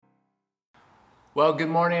Well, good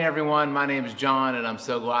morning, everyone. My name is John, and I'm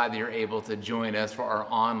so glad that you're able to join us for our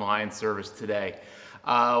online service today.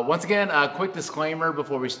 Once again, a quick disclaimer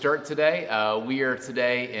before we start today. We are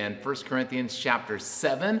today in 1 Corinthians chapter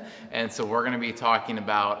 7, and so we're going to be talking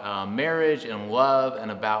about marriage and love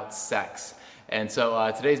and about sex. And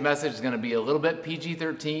so today's message is going to be a little bit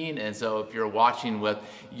PG-13, and so if you're watching with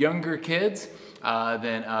younger kids,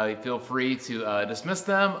 then feel free to dismiss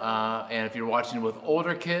them. And if you're watching with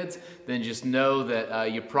older kids, then just know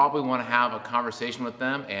that you probably want to have a conversation with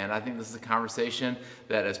them. And I think this is a conversation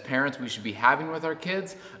that as parents we should be having with our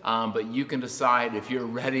kids, but you can decide if you're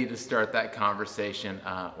ready to start that conversation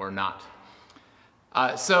or not.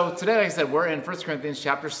 So today, like I said, we're in 1 Corinthians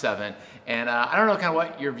chapter 7, and I don't know kind of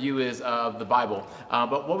what your view is of the Bible,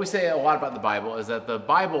 but what we say a lot about the Bible is that the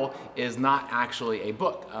Bible is not actually a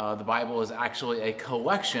book. The Bible is actually a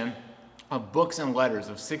collection of books and letters,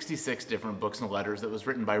 of 66 different books and letters that was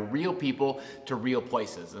written by real people to real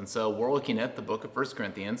places. And so we're looking at the book of 1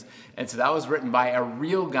 Corinthians, and so that was written by a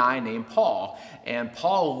real guy named Paul. And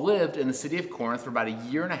Paul lived in the city of Corinth for about a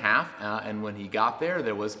year and a half, and when he got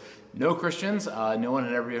there was no Christians. No one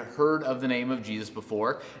had ever heard of the name of Jesus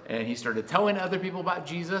before. And he started telling other people about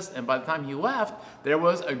Jesus. And by the time he left, there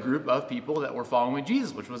was a group of people that were following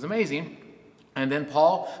Jesus, which was amazing. And then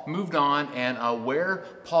Paul moved on, and where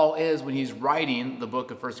Paul is when he's writing the book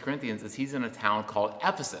of 1 Corinthians is he's in a town called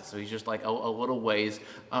Ephesus. So he's just like a little ways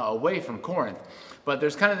away from Corinth. But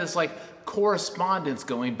there's kind of this like correspondence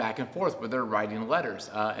going back and forth where they're writing letters.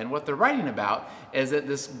 And what they're writing about is that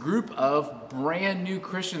this group of brand new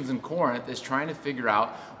Christians in Corinth is trying to figure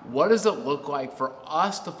out what does it look like for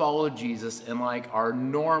us to follow Jesus in like our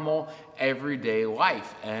normal everyday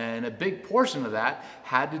life. And a big portion of that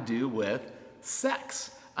had to do with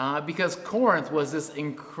sex, because Corinth was this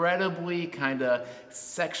incredibly kind of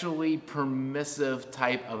sexually permissive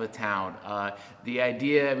type of a town. The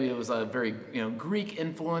idea, it was a very Greek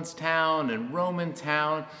influenced town and Roman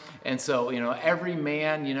town, and so every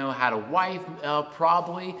man had a wife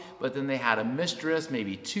probably, but then they had a mistress,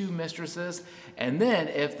 maybe two mistresses, and then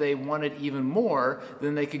if they wanted even more,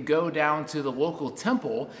 then they could go down to the local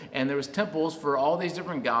temple, and there was temples for all these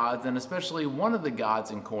different gods, and especially one of the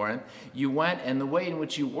gods in Corinth. You went, and the way in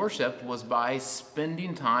which you worshiped was by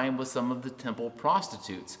spending time with some of the temple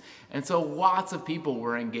prostitutes. And so lots of people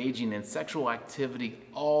were engaging in sexual activity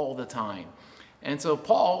all the time. And so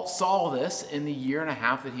Paul saw this in the year and a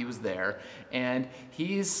half that he was there, and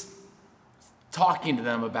he's talking to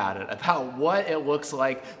them about it, about what it looks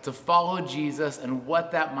like to follow Jesus and what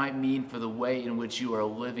that might mean for the way in which you are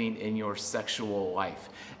living in your sexual life.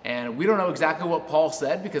 And we don't know exactly what Paul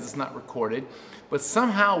said because it's not recorded, but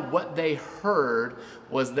somehow what they heard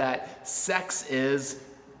was that sex is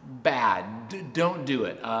bad. Don't do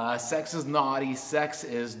it. Sex is naughty. Sex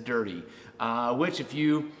is dirty. Which if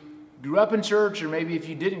you grew up in church, or maybe if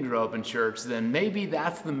you didn't grow up in church, then maybe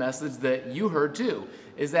that's the message that you heard too,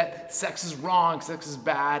 is that sex is wrong, sex is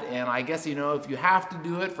bad, and I guess, if you have to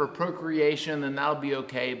do it for procreation, then that'll be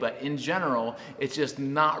okay, but in general, it's just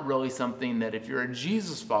not really something that if you're a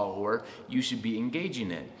Jesus follower, you should be engaging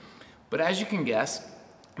in. But as you can guess,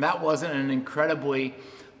 that wasn't an incredibly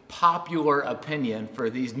popular opinion for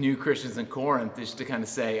these new Christians in Corinth, just to kind of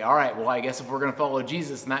say, all right, well, I guess if we're going to follow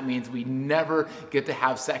Jesus, and that means we never get to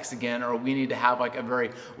have sex again, or we need to have like a very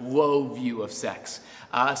low view of sex.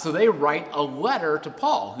 So they write a letter to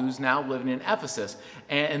Paul, who's now living in Ephesus,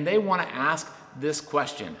 and they want to ask this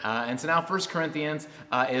question. And so now 1 Corinthians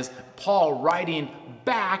is Paul writing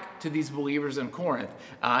back to these believers in Corinth.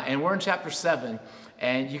 And we're in chapter 7,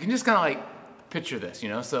 and you can just kind of like picture this,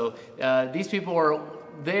 So these people are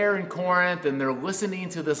there in Corinth, and they're listening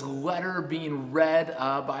to this letter being read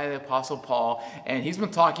by the Apostle Paul, and he's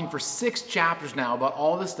been talking for 6 chapters now about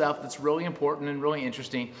all this stuff that's really important and really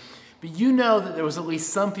interesting. But that there was at least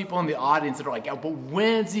some people in the audience that are like, but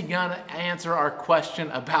when's he gonna answer our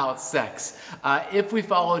question about sex? If we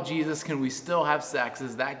follow Jesus, can we still have sex?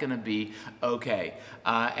 Is that gonna be okay?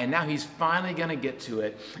 And now he's finally gonna get to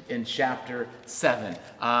it in chapter 7.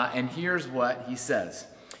 And here's what he says.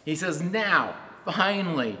 He says, now,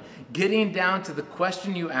 finally, getting down to the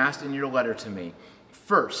question you asked in your letter to me.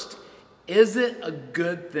 First, is it a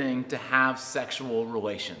good thing to have sexual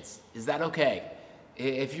relations? Is that okay?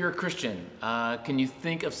 If you're a Christian, can you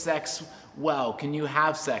think of sex well? Can you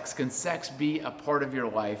have sex? Can sex be a part of your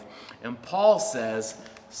life? And Paul says,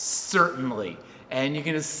 certainly. And you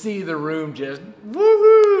can just see the room just,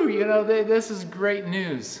 woohoo! This is great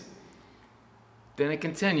news. Then it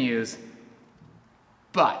continues,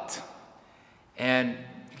 and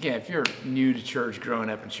again, if you're new to church, growing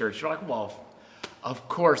up in church, you're like, well, Of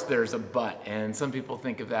course, there's a but, and some people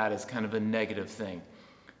think of that as kind of a negative thing.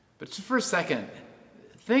 But just for a second,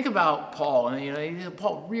 think about Paul. And he's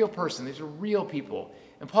Paul, real person. These are real people,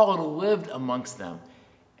 and Paul had lived amongst them,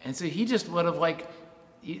 and so he just would have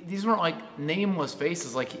these weren't like nameless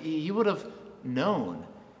faces. Like he would have known.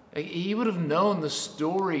 He would have known the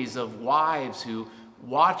stories of wives who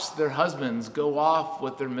watched their husbands go off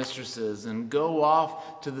with their mistresses and go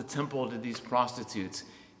off to the temple to these prostitutes.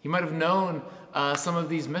 He might have known some of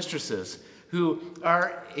these mistresses who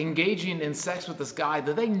are engaging in sex with this guy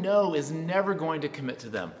that they know is never going to commit to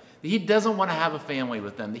them. That he doesn't want to have a family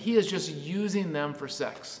with them. That he is just using them for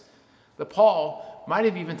sex. That Paul might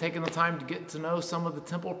have even taken the time to get to know some of the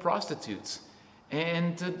temple prostitutes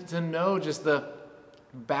and to know just the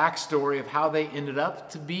backstory of how they ended up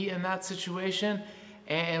to be in that situation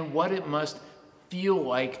and what it must feel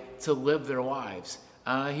like to live their lives.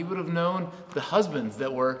 He would have known the husbands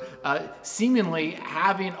that were seemingly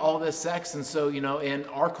having all this sex. And so, in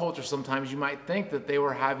our culture, sometimes you might think that they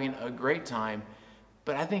were having a great time.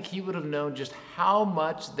 But I think he would have known just how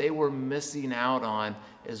much they were missing out on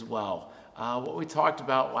as well. What we talked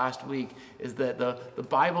about last week is that the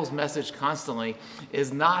Bible's message constantly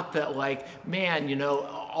is not that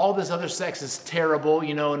all this other sex is terrible,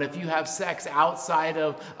 and if you have sex outside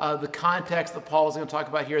of the context that Paul is going to talk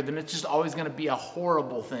about here, then it's just always going to be a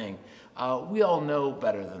horrible thing. We all know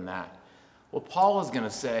better than that. What Paul is going to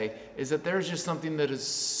say is that there's just something that is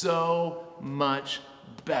so much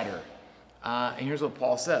better. And here's what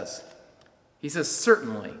Paul says. He says,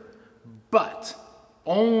 certainly, but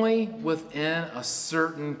only within a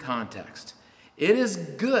certain context. It is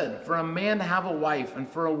good for a man to have a wife and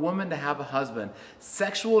for a woman to have a husband.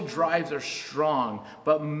 Sexual drives are strong,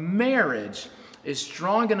 but marriage is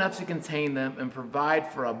strong enough to contain them and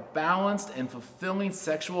provide for a balanced and fulfilling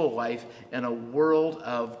sexual life in a world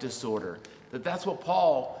of disorder. That's what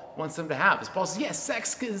Paul wants them to have. As Paul says, yes,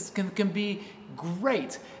 sex can be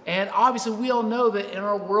great. And obviously we all know that in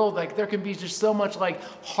our world, there can be just so much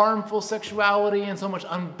harmful sexuality and so much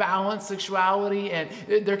unbalanced sexuality. And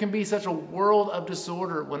there can be such a world of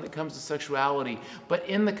disorder when it comes to sexuality. But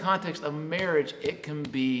in the context of marriage, it can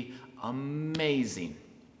be amazing.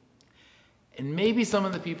 And maybe some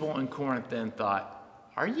of the people in Corinth then thought,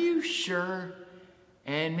 are you sure?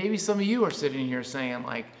 And maybe some of you are sitting here saying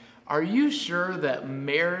are you sure that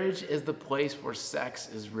marriage is the place where sex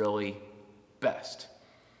is really best?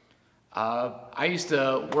 I used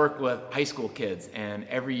to work with high school kids, and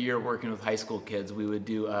every year working with high school kids, we would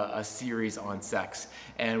do a series on sex.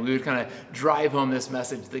 And we would kind of drive home this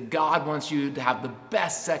message that God wants you to have the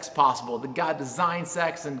best sex possible, that God designed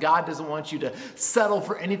sex, and God doesn't want you to settle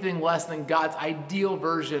for anything less than God's ideal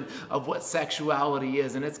version of what sexuality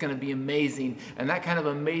is, and it's going to be amazing. And that kind of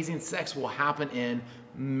amazing sex will happen in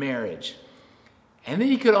marriage. And then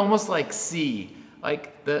you could almost see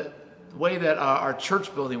the way that our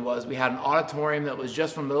church building was. We had an auditorium that was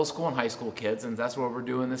just for middle school and high school kids, and that's where we're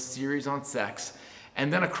doing this series on sex.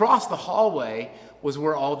 And then across the hallway was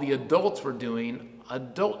where all the adults were doing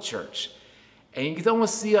adult church. And you could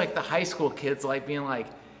almost see the high school kids being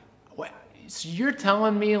what, so you're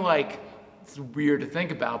telling me it's weird to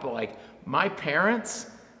think about, but my parents,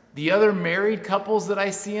 the other married couples that I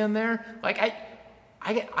see in there,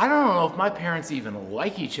 I don't know if my parents even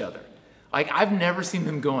like each other. I've never seen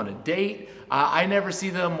them go on a date. I never see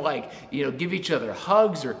them give each other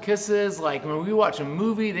hugs or kisses. When we watch a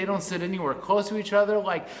movie, they don't sit anywhere close to each other.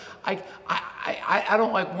 I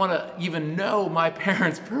don't want to even know my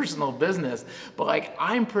parents' personal business, but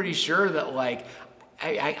I'm pretty sure that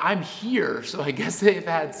I'm here, so I guess they've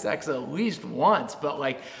had sex at least once, but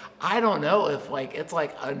I don't know if it's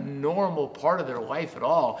a normal part of their life at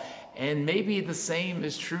all. And maybe the same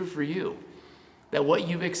is true for you. That what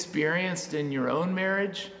you've experienced in your own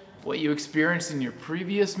marriage, what you experienced in your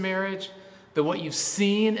previous marriage, that what you've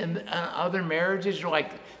seen in other marriages, you're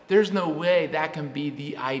there's no way that can be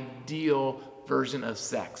the ideal version of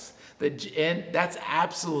sex. And that's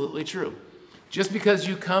absolutely true. Just because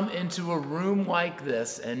you come into a room like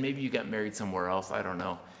this, and maybe you got married somewhere else, I don't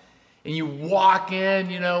know, and you walk in,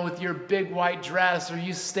 with your big white dress, or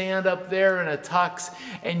you stand up there in a tux,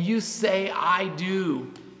 and you say, I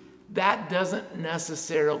do, that doesn't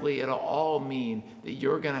necessarily at all mean that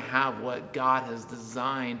you're going to have what God has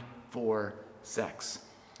designed for sex.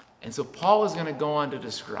 And so Paul is going to go on to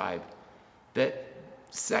describe that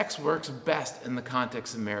sex works best in the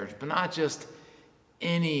context of marriage, but not just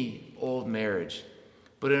any old marriage,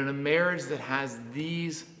 but in a marriage that has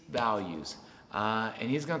these values. And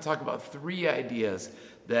he's going to talk about 3 ideas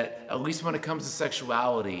that, at least when it comes to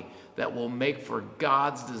sexuality, that will make for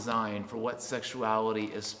God's design for what sexuality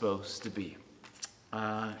is supposed to be.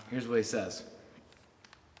 Here's what he says.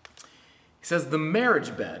 He says, the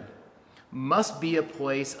marriage bed must be a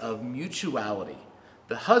place of mutuality.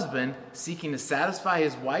 The husband seeking to satisfy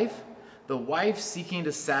his wife, the wife seeking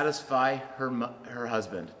to satisfy her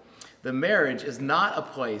husband. The marriage is not a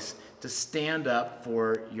place to stand up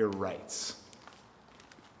for your rights.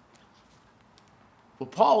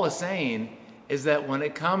 What Paul is saying is that when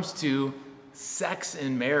it comes to sex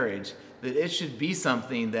in marriage, that it should be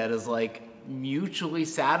something that is like mutually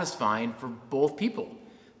satisfying for both people.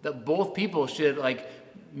 That both people should like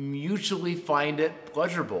mutually find it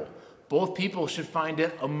pleasurable. Both people should find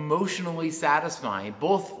it emotionally satisfying.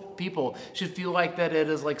 Both people should feel like that it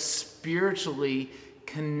is like spiritually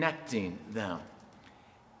connecting them.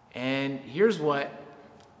 And here's what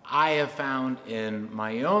I have found in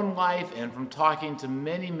my own life and from talking to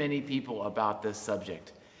many, many people about this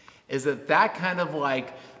subject, is that kind of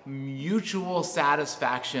like mutual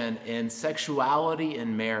satisfaction in sexuality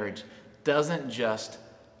and marriage doesn't just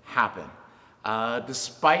happen.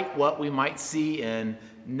 Despite what we might see in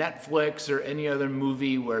Netflix or any other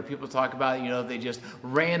movie where people talk about, they just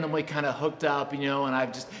randomly kind of hooked up, and I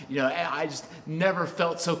just never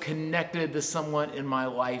felt so connected to someone in my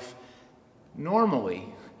life. Normally,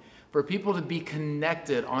 for people to be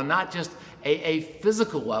connected on not just a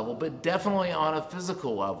physical level, but definitely on a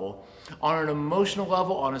physical level, on an emotional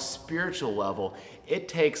level, on a spiritual level, it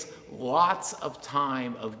takes lots of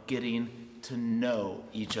time of getting to know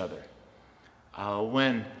each other.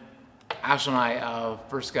 When Ash and I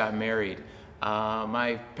first got married,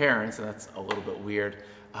 my parents, and that's a little bit weird,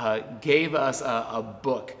 gave us a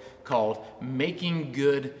book called Making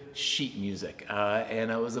Good Sheet Music. And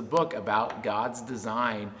it was a book about God's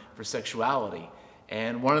design for sexuality.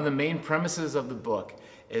 And one of the main premises of the book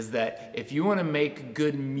is that if you want to make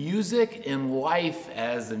good music in life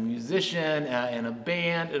as a musician, in a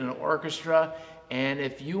band, in an orchestra, and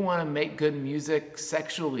if you want to make good music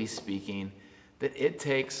sexually speaking, that it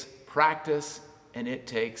takes practice and it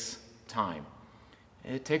takes time.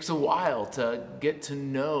 And it takes a while to get to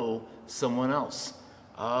know someone else.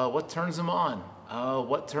 What turns them on?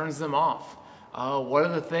 What turns them off? What are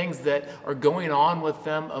the things that are going on with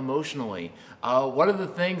them emotionally? What are the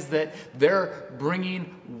things that they're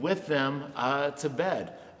bringing with them to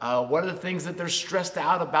bed? What are the things that they're stressed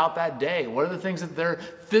out about that day? What are the things that they're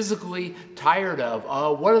physically tired of?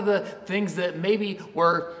 What are the things that maybe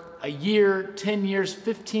were a year, 10 years,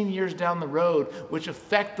 15 years down the road, which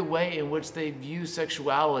affect the way in which they view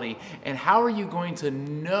sexuality? And how are you going to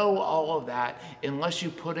know all of that unless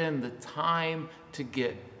you put in the time to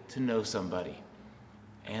get to know somebody?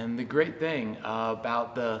 And the great thing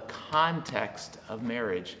about the context of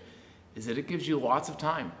marriage is that it gives you lots of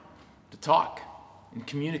time to talk and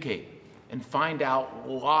communicate and find out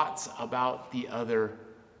lots about the other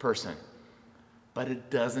person. But it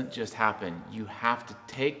doesn't just happen. You have to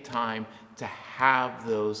take time to have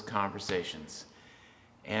those conversations.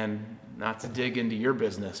 And not to dig into your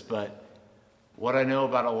business, but what I know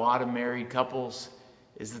about a lot of married couples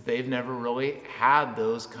is that they've never really had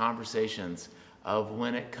those conversations of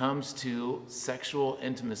when it comes to sexual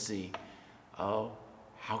intimacy. How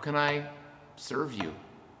can I serve you?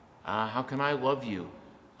 How can I love you?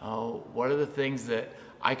 What are the things that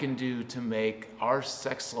I can do to make our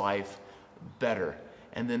sex life better?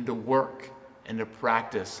 And then to work and to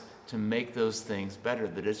practice to make those things better,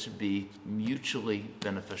 that it should be mutually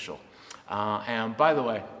beneficial. And by the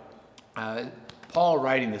way, Paul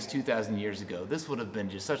writing this 2,000 years ago, this would have been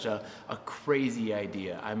just such a crazy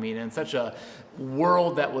idea. I mean, in such a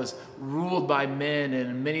world that was ruled by men,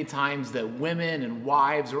 and many times that women and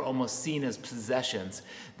wives are almost seen as possessions.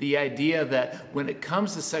 The idea that when it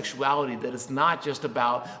comes to sexuality, that it's not just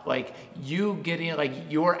about like you getting like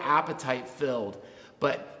your appetite filled,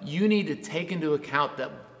 but you need to take into account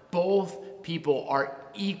that both people are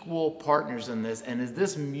equal partners in this, and is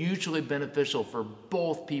this mutually beneficial for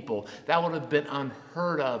both people? That would have been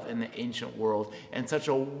unheard of in the ancient world, and such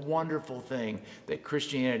a wonderful thing that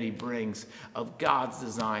Christianity brings of God's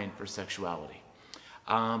design for sexuality.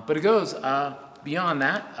 But it goes beyond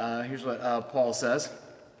that. Here's what Paul says.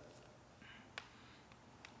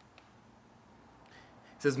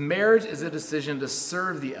 He says, marriage is a decision to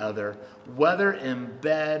serve the other, whether in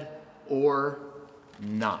bed or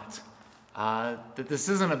not. That this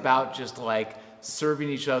isn't about just like serving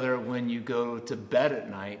each other when you go to bed at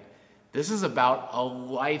night. This is about a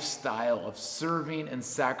lifestyle of serving and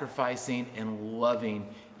sacrificing and loving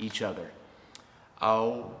each other.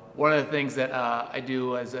 One of the things that I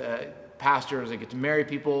do as a pastor is I get to marry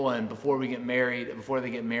people, and before they get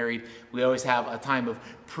married, we always have a time of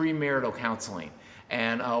premarital counseling.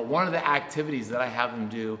 And one of the activities that I have them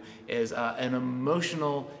do is an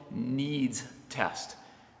emotional needs test.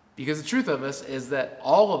 Because the truth of us is that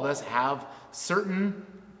all of us have certain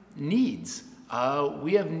needs.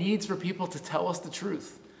 We have needs for people to tell us the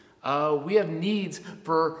truth. We have needs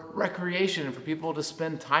for recreation and for people to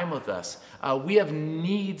spend time with us. We have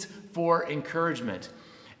needs for encouragement.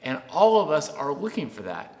 And all of us are looking for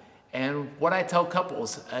that. And what I tell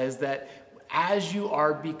couples is that as you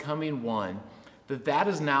are becoming one, that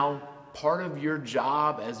is now part of your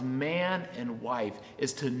job as man and wife,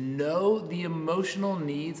 is to know the emotional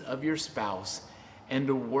needs of your spouse and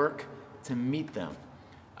to work to meet them.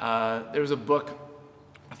 There was a book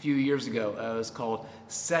a few years ago. It was called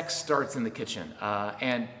Sex Starts in the Kitchen.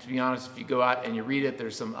 And to be honest, if you go out and you read it,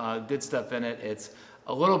 there's some good stuff in it. It's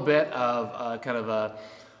a little bit of kind of a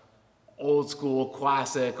old school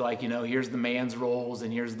classic, like, here's the man's roles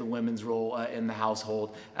and here's the women's role in the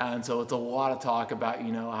household. And so it's a lot of talk about,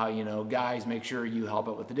 how, guys, make sure you help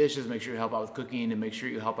out with the dishes, make sure you help out with cooking, and make sure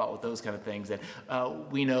you help out with those kind of things. And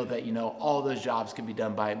we know that, all those jobs can be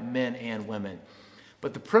done by men and women.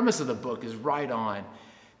 But the premise of the book is right on.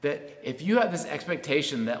 That if you have this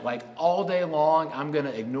expectation that like all day long, I'm going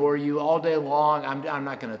to ignore you, all day long, I'm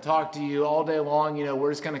not going to talk to you, all day long, we're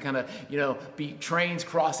just going to kind of, be trains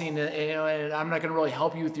crossing, and I'm not going to really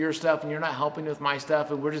help you with your stuff, and you're not helping with my stuff,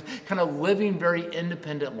 and we're just kind of living very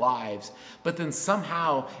independent lives. But then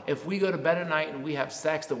somehow, if we go to bed at night and we have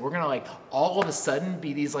sex, that we're going to like all of a sudden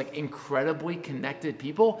be these like incredibly connected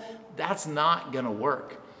people, that's not going to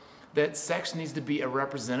work. That sex needs to be a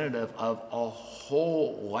representative of a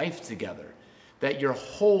whole life together. That your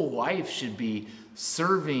whole life should be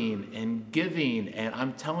serving and giving, and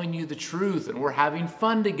I'm telling you the truth, and we're having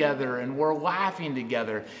fun together, and we're laughing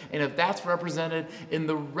together. And if that's represented in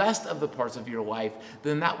the rest of the parts of your life,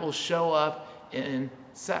 then that will show up in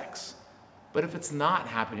sex. But if it's not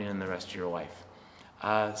happening in the rest of your life,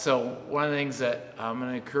 so one of the things that I'm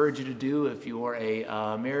going to encourage you to do if you are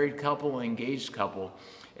a married couple, engaged couple,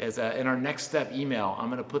 is in our next step email, I'm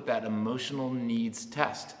going to put that emotional needs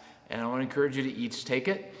test. And I want to encourage you to each take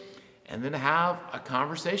it and then have a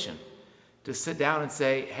conversation to sit down and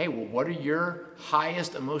say, hey, well, what are your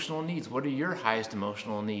highest emotional needs? What are your highest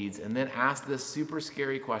emotional needs? And then ask this super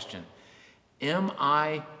scary question. Am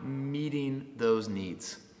I meeting those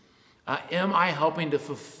needs? Am I helping to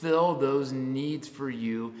fulfill those needs for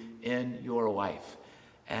you in your life?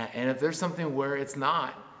 And if there's something where it's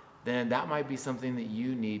not, then that might be something that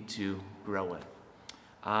you need to grow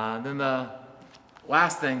in. Then the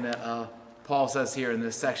last thing that Paul says here in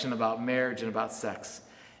this section about marriage and about sex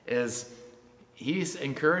is he's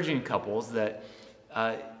encouraging couples that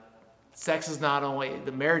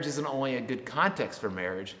marriage isn't only a good context for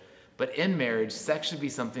marriage, but in marriage, sex should be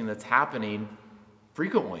something that's happening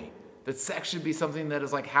frequently. That sex should be something that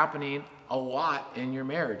is like happening a lot in your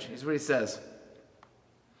marriage. Here's what he says.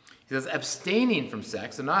 He says, abstaining from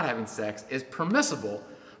sex and not having sex is permissible,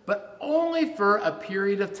 but only for a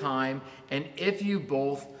period of time and if you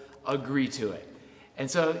both agree to it. And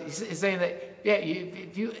so he's saying that,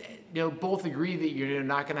 if you both agree that you're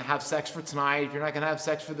not going to have sex for tonight, if you're not going to have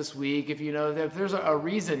sex for this week, if if there's a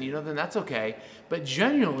reason, then that's okay. But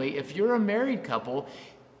genuinely, if you're a married couple,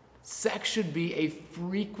 sex should be a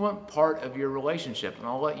frequent part of your relationship, and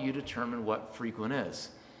I'll let you determine what frequent is.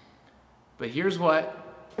 But here's what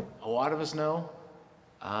a lot of us know.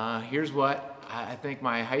 Here's what I think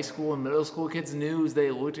my high school and middle school kids knew as they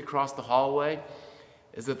looked across the hallway,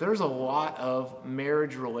 is that there's a lot of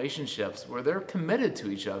marriage relationships where they're committed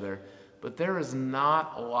to each other, but there is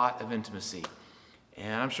not a lot of intimacy.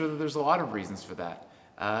 And I'm sure that there's a lot of reasons for that.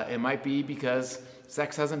 It might be because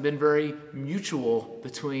sex hasn't been very mutual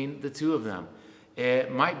between the two of them.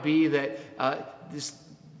 It might be that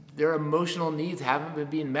their emotional needs haven't been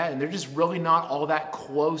being met, and they're just really not all that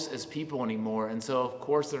close as people anymore. And so, of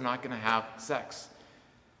course, they're not going to have sex.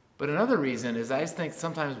 But another reason is I just think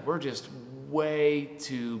sometimes we're just way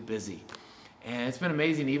too busy. And it's been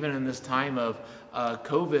amazing, even in this time of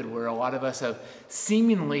COVID, where a lot of us have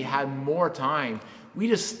seemingly had more time, we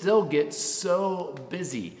just still get so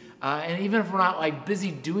busy. And even if we're not like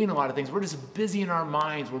busy doing a lot of things, we're just busy in our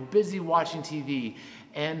minds. We're busy watching TV.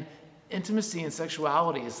 And intimacy and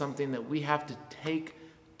sexuality is something that we have to take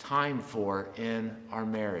time for in our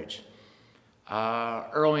marriage.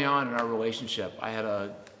 Early on in our relationship, I had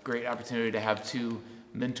a great opportunity to have two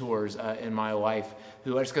mentors in my life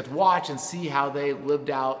who I just got to watch and see how they lived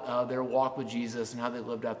out their walk with Jesus and how they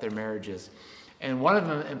lived out their marriages. And one of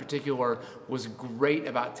them in particular was great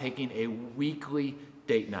about taking a weekly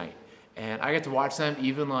date night. And I get to watch them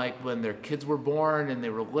even like when their kids were born and they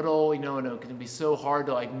were little, and it can be so hard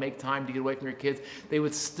to like make time to get away from your kids. They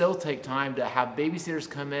would still take time to have babysitters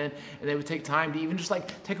come in, and they would take time to even just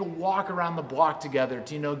like take a walk around the block together,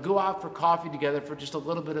 to, go out for coffee together for just a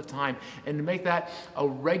little bit of time, and to make that a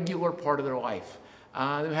regular part of their life. We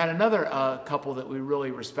had another couple that we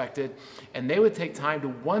really respected, and they would take time to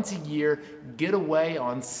once a year get away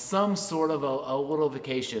on some sort of a little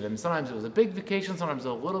vacation. And sometimes it was a big vacation, sometimes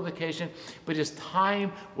a little vacation, but just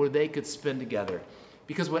time where they could spend together.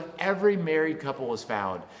 Because what every married couple has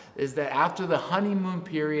found is that after the honeymoon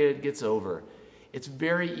period gets over, it's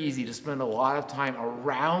very easy to spend a lot of time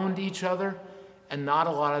around each other and not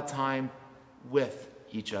a lot of time with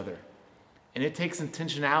each other. And it takes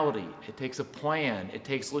intentionality, it takes a plan, it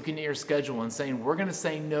takes looking at your schedule and saying, we're gonna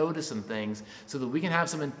say no to some things so that we can have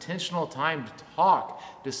some intentional time to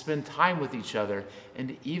talk, to spend time with each other, and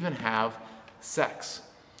to even have sex.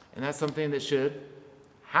 And that's something that should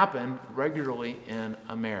happen regularly in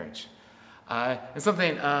a marriage. And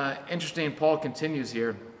something interesting, Paul continues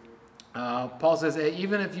here. Paul says,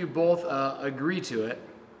 even if you both agree to it,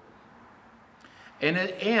 and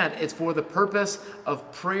it's for the purpose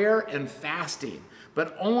of prayer and fasting,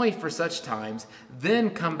 but only for such times,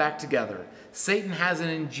 then come back together. Satan has an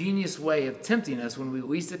ingenious way of tempting us when we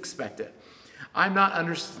least expect it. I'm not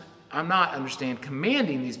understand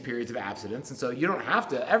commanding these periods of abstinence, and so you don't have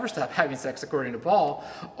to ever stop having sex according to Paul,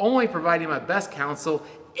 only providing my best counsel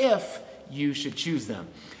if you should choose them.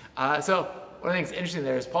 So one of the things interesting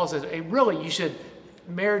there is Paul says, hey, really,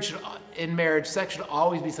 in marriage, sex should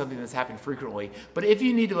always be something that's happened frequently. But if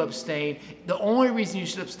you need to abstain, the only reason you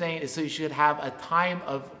should abstain is so you should have a time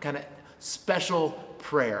of kind of special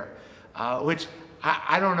prayer, which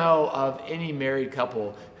I don't know of any married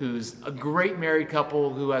couple who's a great married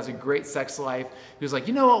couple who has a great sex life, who's like,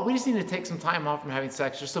 you know what, we just need to take some time off from having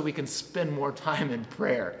sex just so we can spend more time in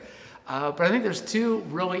prayer. But I think there's two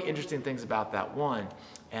really interesting things about that. One,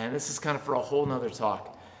 and this is kind of for a whole nother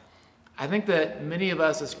talk, I think that many of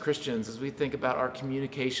us as Christians, as we think about our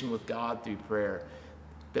communication with God through prayer,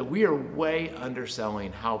 that we are way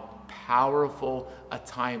underselling how powerful a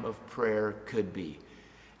time of prayer could be.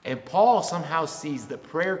 And Paul somehow sees that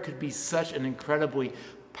prayer could be such an incredibly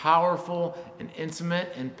powerful and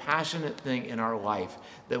intimate and passionate thing in our life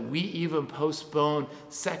that we even postpone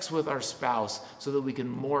sex with our spouse so that we can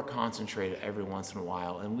more concentrate every once in a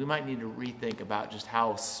while. And we might need to rethink about just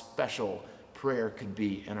how special prayer could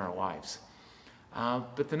be in our lives.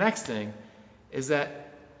 But the next thing is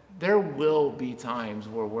that there will be times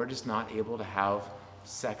where we're just not able to have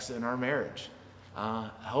sex in our marriage.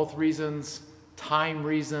 Health reasons, time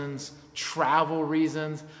reasons, travel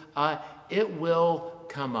reasons, it will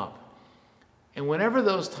come up. And whenever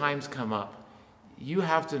those times come up, you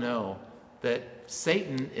have to know that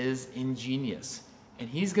Satan is ingenious, and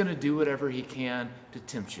he's going to do whatever he can to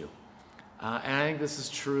tempt you. And I think this is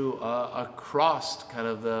true across kind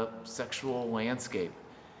of the sexual landscape.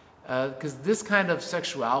 Because this kind of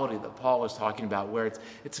sexuality that Paul is talking about, where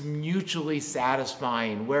it's mutually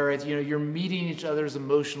satisfying, where it's, you're meeting each other's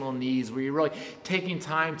emotional needs, where you're really taking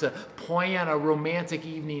time to plan a romantic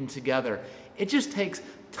evening together, it just takes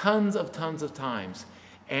tons of times.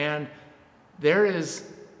 And there is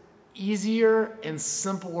easier and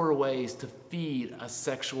simpler ways to feed a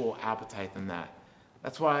sexual appetite than that.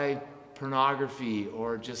 That's why pornography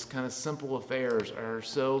or just kind of simple affairs are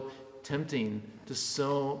so tempting to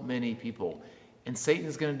so many people. And Satan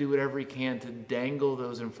is going to do whatever he can to dangle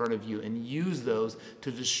those in front of you and use those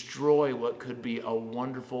to destroy what could be a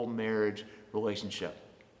wonderful marriage relationship.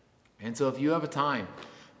 And so if you have a time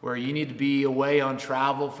where you need to be away on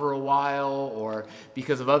travel for a while or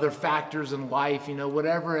because of other factors in life,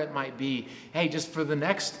 whatever it might be, hey, just for the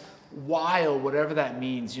next while, whatever that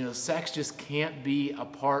means, sex just can't be a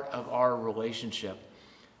part of our relationship,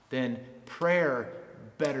 then prayer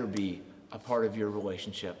better be a part of your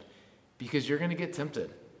relationship, because you're going to get tempted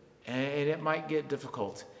and it might get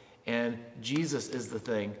difficult. And Jesus is the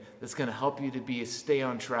thing that's going to help you to stay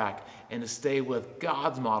on track and to stay with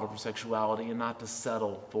God's model for sexuality and not to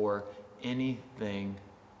settle for anything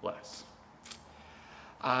less.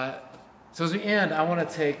 So as we end, I want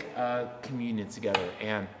to take communion together.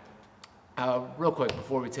 And real quick,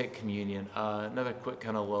 before we take communion, another quick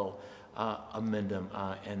kind of little amendment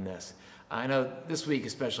in this. I know this week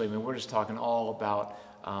especially, we're just talking all about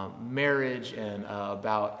marriage and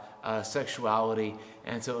about sexuality.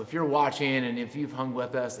 And so if you're watching and if you've hung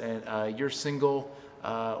with us and you're single,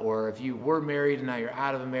 or if you were married and now you're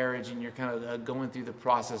out of a marriage and you're kind of going through the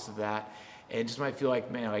process of that, and just might feel like,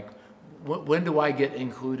 when do I get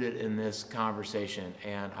included in this conversation?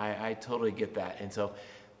 And I totally get that. And so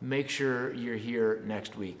make sure you're here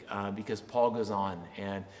next week because Paul goes on,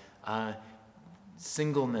 and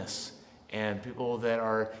singleness and people that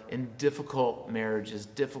are in difficult marriages,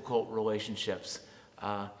 difficult relationships.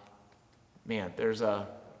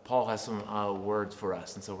 Paul has some words for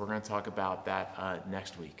us, and so we're going to talk about that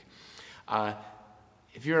next week.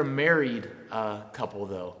 If you're a married couple,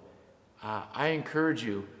 though, I encourage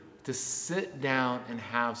you to sit down and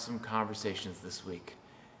have some conversations this week.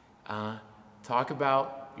 Talk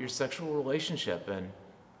about your sexual relationship, and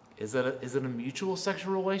is it a mutual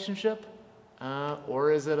sexual relationship,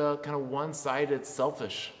 or is it a kind of one-sided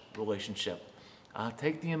selfish relationship?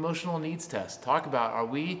 Take the emotional needs test. Talk about, are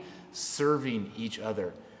we serving each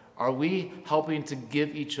other? Are we helping to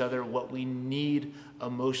give each other what we need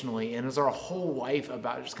emotionally? And is our whole life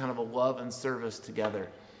about just kind of a love and service together?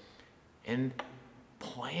 And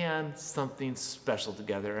plan something special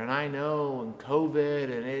together. And I know, and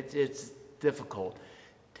COVID, and it's difficult.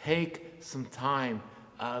 Take some time.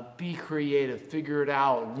 Be creative. Figure it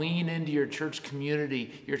out. Lean into your church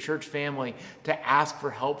community, your church family, to ask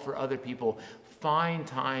for help for other people. Find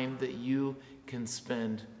time that you can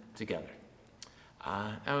spend together.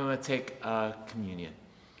 I'm going to take communion.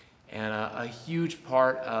 And a huge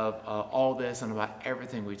part of all this and about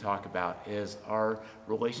everything we talk about is our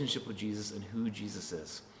relationship with Jesus and who Jesus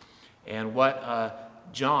is. And what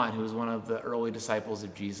John, who was one of the early disciples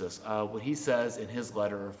of Jesus, what he says in his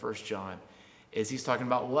letter, 1 John, is he's talking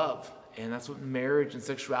about love. And that's what marriage and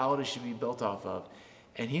sexuality should be built off of.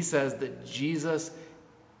 And he says that Jesus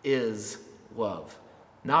is love.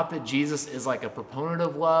 Not that Jesus is like a proponent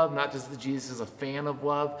of love, not just that Jesus is a fan of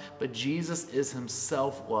love, but Jesus is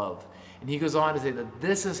himself love. And he goes on to say that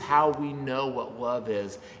this is how we know what love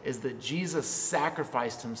is that Jesus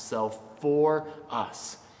sacrificed himself for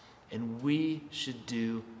us, and we should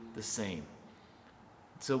do the same.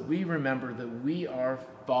 So we remember that we are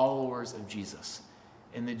followers of Jesus,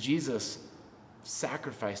 and that Jesus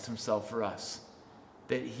sacrificed himself for us.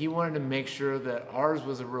 That he wanted to make sure that ours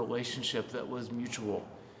was a relationship that was mutual,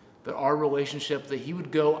 that our relationship, that he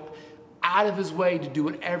would go out of his way to do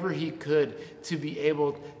whatever he could to be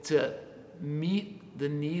able to meet the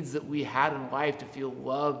needs that we had in life, to feel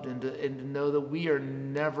loved and to know that we are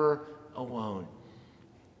never alone.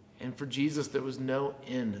 And for Jesus, there was no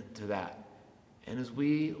end to that. And as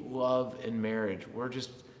we love in marriage, we're just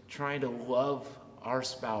trying to love our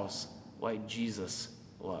spouse like Jesus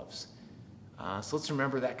loves. So let's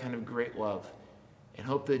remember that kind of great love and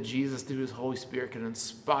hope that Jesus, through his Holy Spirit, can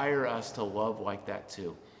inspire us to love like that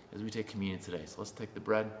too as we take communion today. So let's take the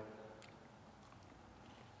bread.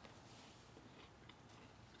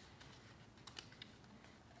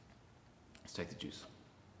 Let's take the juice.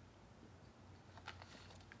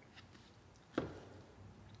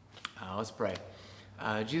 Let's pray.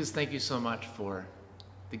 Jesus, thank you so much for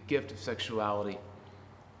the gift of sexuality.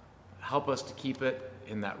 Help us to keep it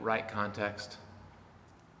in that right context.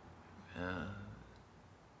 And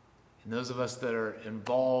those of us that are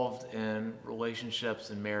involved in relationships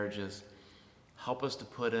and marriages, help us to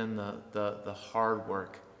put in the hard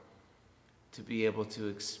work to be able to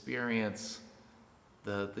experience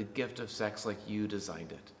the gift of sex like you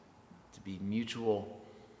designed it, to be mutual,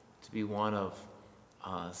 to be one of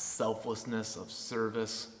selflessness, of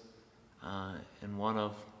service, and one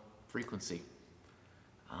of frequency.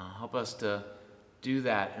 Help us to do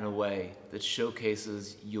that in a way that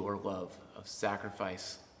showcases your love of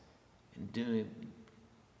sacrifice and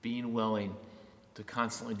being willing to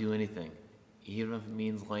constantly do anything, even if it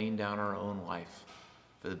means laying down our own life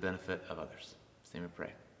for the benefit of others. In his name we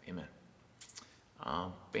pray.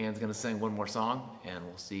 Amen. Band's going to sing one more song, and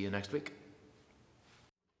we'll see you next week.